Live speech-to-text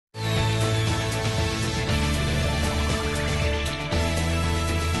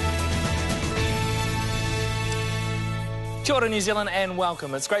Kia ora, New Zealand, and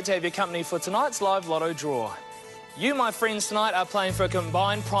welcome. It's great to have your company for tonight's live Lotto draw. You, my friends, tonight are playing for a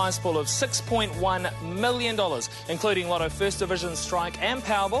combined prize pool of $6.1 million, including Lotto First Division, Strike and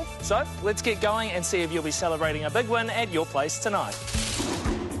Powerball. So let's get going and see if you'll be celebrating a big win at your place tonight.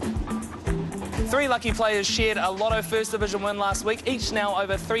 3 lucky players shared a Lotto First Division win last week, each now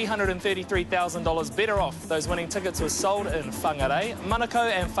over $333,000 better off. Those winning tickets were sold in Whangarei,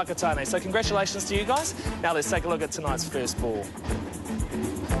 Manukau and Whakatane. So congratulations to you guys. Now let's take a look at tonight's first ball.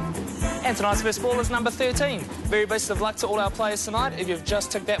 And tonight's first ball is number 13. Very best of luck to all our players tonight. If you've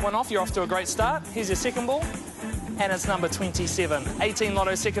just ticked that one off, you're off to a great start. Here's your second ball. And it's number 27. 18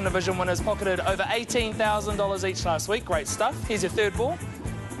 Lotto Second Division winners pocketed over $18,000 each last week. Great stuff. Here's your third ball.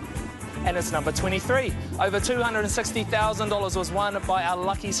 And it's number 23. Over $260,000 was won by our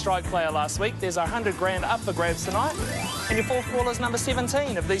lucky strike player last week. There's $100 grand up for grabs tonight. And your fourth ball is number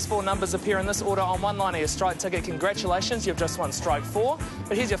 17. If these 4 numbers appear in this order on one line of your strike ticket, congratulations, you've just won strike 4.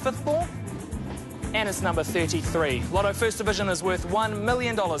 But here's your fifth ball. And it's number 33. Lotto First Division is worth $1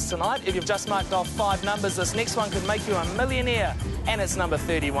 million tonight. If you've just marked off 5 numbers, this next one could make you a millionaire. And it's number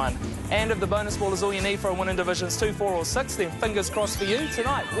 31. And if the bonus ball is all you need for a win in Divisions 2, 4 or 6, then fingers crossed for you.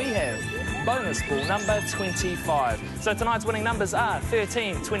 Tonight we have bonus ball number 25. So tonight's winning numbers are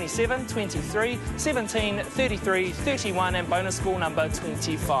 13, 27, 23, 17, 33, 31 and bonus ball number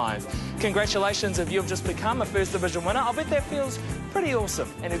 25. Congratulations if you've just become a First Division winner. I bet that feels pretty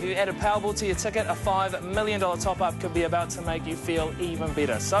awesome. And if you add a Powerball to your ticket, a $5 million top-up could be about to make you feel even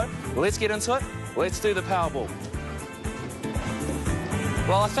better. So let's get into it. Let's do the Powerball.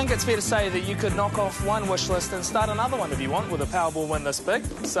 Well, I think it's fair to say that you could knock off one wish list and start another one if you want with a Powerball win this big.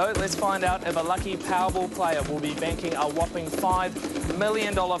 So let's find out if a lucky Powerball player will be banking a whopping $5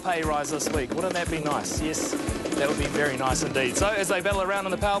 million pay rise this week. Wouldn't that be nice? Yes, that would be very nice indeed. So as they battle around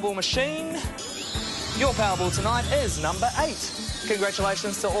in the Powerball machine, your Powerball tonight is number 8.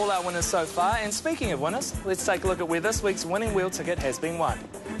 Congratulations to all our winners so far. And speaking of winners, let's take a look at where this week's winning wheel ticket has been won.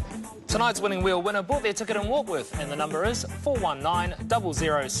 Tonight's winning wheel winner bought their ticket in Warkworth, and the number is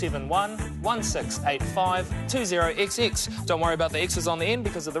 419-0071-1685-20XX. Don't worry about the X's on the end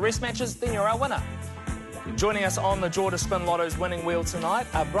because of the rest matches, then you're our winner. Joining us on the draw to spin Lotto's winning wheel tonight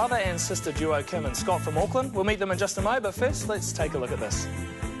are brother and sister duo Kim and Scott from Auckland. We'll meet them in just a moment, but first let's take a look at this.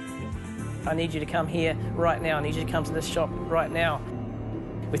 I need you to come here right now. I need you to come to this shop right now.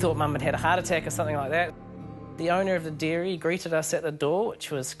 We thought Mum had had a heart attack or something like that. The owner of the dairy greeted us at the door,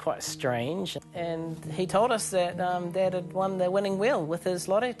 which was quite strange, and he told us that Dad had won the winning wheel with his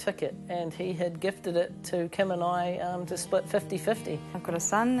Lotto ticket, and he had gifted it to Kim and I to split 50-50. I've got a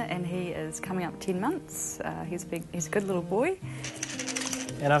son, and he is coming up 10 months. He's a good little boy.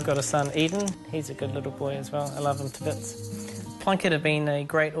 And I've got a son, Eden. He's a good little boy as well. I love him to bits. Plunkett have been a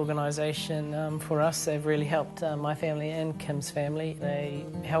great organisation for us. They've really helped my family and Kim's family. They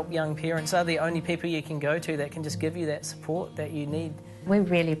help young parents. They're the only people you can go to that can just give you that support that you need. We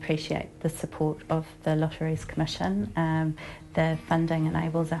really appreciate the support of the Lotteries Commission. The funding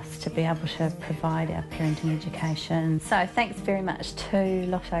enables us to be able to provide our parenting education. So thanks very much to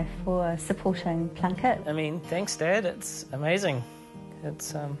Lotto for supporting Plunkett. I mean, thanks, Dad. It's amazing.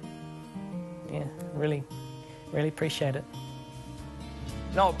 It's, yeah, really appreciate it.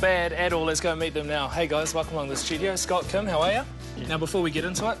 Not bad at all. Let's go meet them now. Hey guys, welcome along to the studio. Scott, Kim, how are you? Now before we get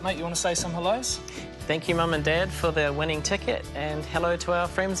into it, mate, you want to say some hellos? Thank you, Mum and Dad, for the winning ticket, and hello to our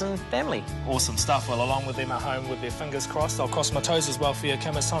friends and family. Awesome stuff. Well, along with them at home with their fingers crossed, I'll cross my toes as well for you,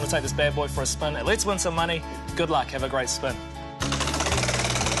 Kim. It's time to take this bad boy for a spin. Let's win some money. Good luck. Have a great spin.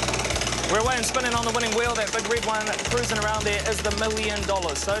 We're away and spinning on the winning wheel. That big red one cruising around there is the $1 million.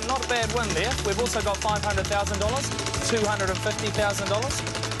 So not a bad win there. We've also got $500,000,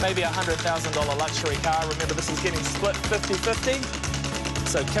 $250,000, maybe a $100,000 luxury car. Remember, this is getting split 50-50.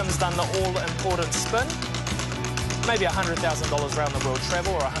 So Kim's done the all-important spin. Maybe $100,000 around the world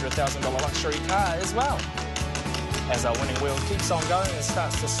travel or a $100,000 luxury car as well. As our winning wheel keeps on going, it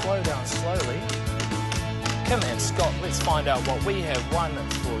starts to slow down slowly. Kim and Scott, let's find out what we have won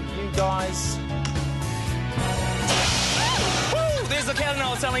for you guys. Woo! There's the cannon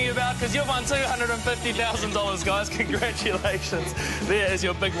I was telling you about, because you've won $250,000, guys. Congratulations. There is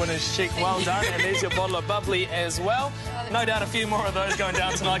your big winner's check. Well done. And there's your bottle of bubbly as well. No doubt a few more of those going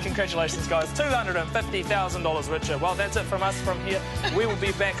down tonight. Congratulations, guys. $250,000 richer. Well, that's it from us from here. We will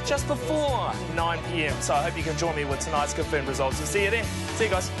be back just before 9 p.m. So I hope you can join me with tonight's confirmed results. We'll see you then. See you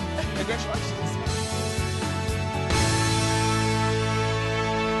guys. Congratulations.